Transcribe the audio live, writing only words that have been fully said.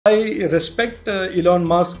I respect Elon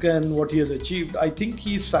Musk and what he has achieved. I think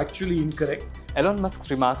he is factually incorrect. Elon Musk's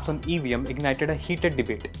remarks on EVM ignited a heated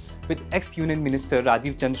debate, with ex-Union Minister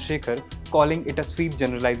Rajeev Chandrasekhar calling it a sweep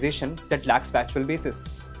generalization that lacks factual basis.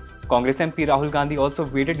 Congress MP Rahul Gandhi also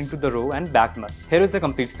waded into the row and backed Musk. Here is the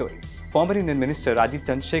complete story. Former Union Minister Rajeev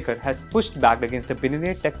Chandrasekhar has pushed back against a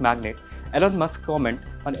billionaire tech magnate Elon Musk's comment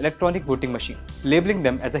on electronic voting machines, labeling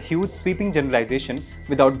them as a huge sweeping generalization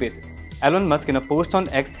without basis. Elon Musk in a post on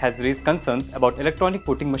X has raised concerns about electronic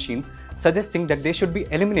voting machines, suggesting that they should be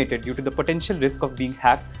eliminated due to the potential risk of being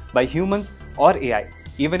hacked by humans or AI,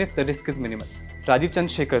 even if the risk is minimal. Rajeev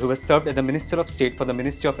Chandrasekhar, who has served as the Minister of State for the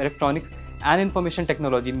Ministry of Electronics and Information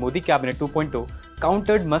Technology in Modi Cabinet 2.0,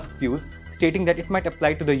 countered Musk's views, stating that it might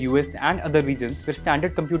apply to the US and other regions where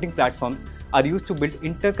standard computing platforms are used to build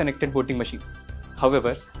interconnected voting machines.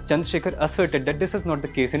 However, Chandrasekhar asserted that this is not the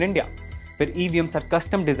case in India, where EVMs are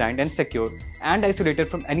custom designed and secure and isolated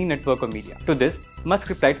from any network or media. To this, Musk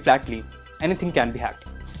replied flatly, anything can be hacked.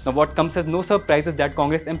 Now what comes as no surprise is that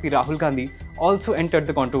Congress MP Rahul Gandhi also entered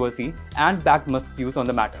the controversy and backed Musk's views on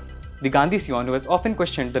the matter. The Gandhi scion, who has often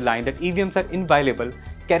questioned the line that EVMs are inviolable,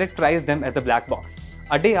 characterized them as a black box.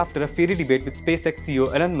 A day after a fiery debate with SpaceX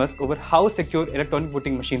CEO Elon Musk over how secure electronic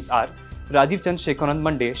voting machines are, Rajeev Chandrasekhar on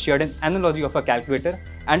Monday shared an analogy of a calculator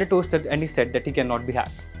and a toaster, and he said that he cannot be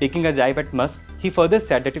hacked. Taking a jibe at Musk, he further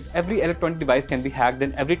said that if every electronic device can be hacked,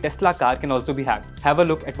 then every Tesla car can also be hacked. Have a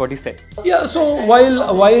look at what he said. Yeah, so while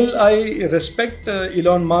I respect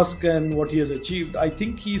Elon Musk and what he has achieved, I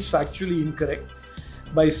think he is factually incorrect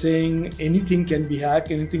by saying anything can be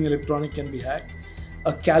hacked, anything electronic can be hacked.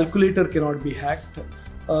 A calculator cannot be hacked,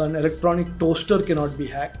 an electronic toaster cannot be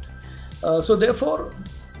hacked. So therefore,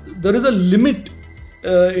 there is a limit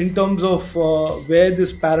in terms of where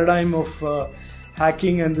this paradigm of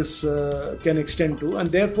hacking and this can extend to,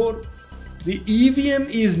 and therefore the EVM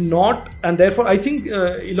is not, and therefore I think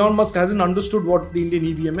Elon Musk hasn't understood what the Indian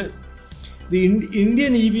EVM is. The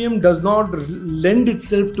Indian EVM does not lend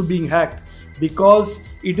itself to being hacked because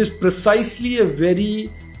it is precisely a very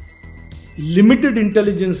limited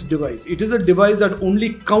intelligence device. It is a device that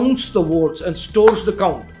only counts the votes and stores the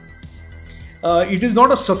count. It is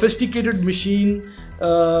not a sophisticated machine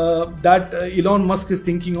that Elon Musk is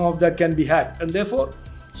thinking of that can be hacked, and therefore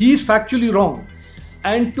he is factually wrong.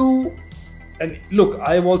 And look,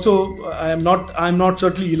 I'm not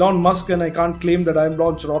certainly Elon Musk, and I can't claim that I've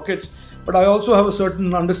launched rockets, but I also have a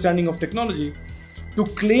certain understanding of technology. To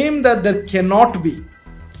claim that there cannot be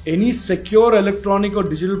any secure electronic or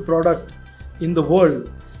digital product in the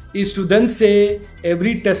world is to then say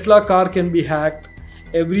every Tesla car can be hacked,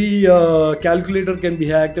 every calculator can be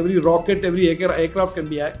hacked, every rocket, every aircraft can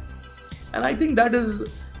be hacked. And I think that is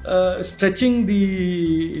stretching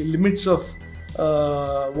the limits of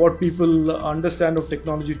what people understand of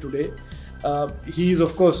technology today. He is,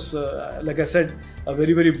 of course, like I said, a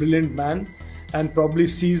very, very brilliant man and probably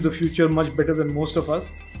sees the future much better than most of us.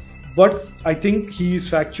 But I think he is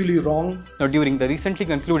factually wrong. Now, during the recently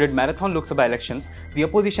concluded Marathon Lok Sabha elections, the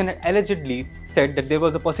opposition had allegedly said that there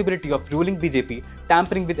was a possibility of ruling BJP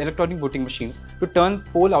tampering with electronic voting machines to turn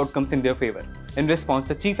poll outcomes in their favour. In response,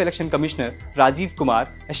 the Chief Election Commissioner Rajiv Kumar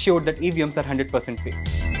assured that EVMs are 100%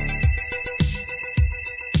 safe.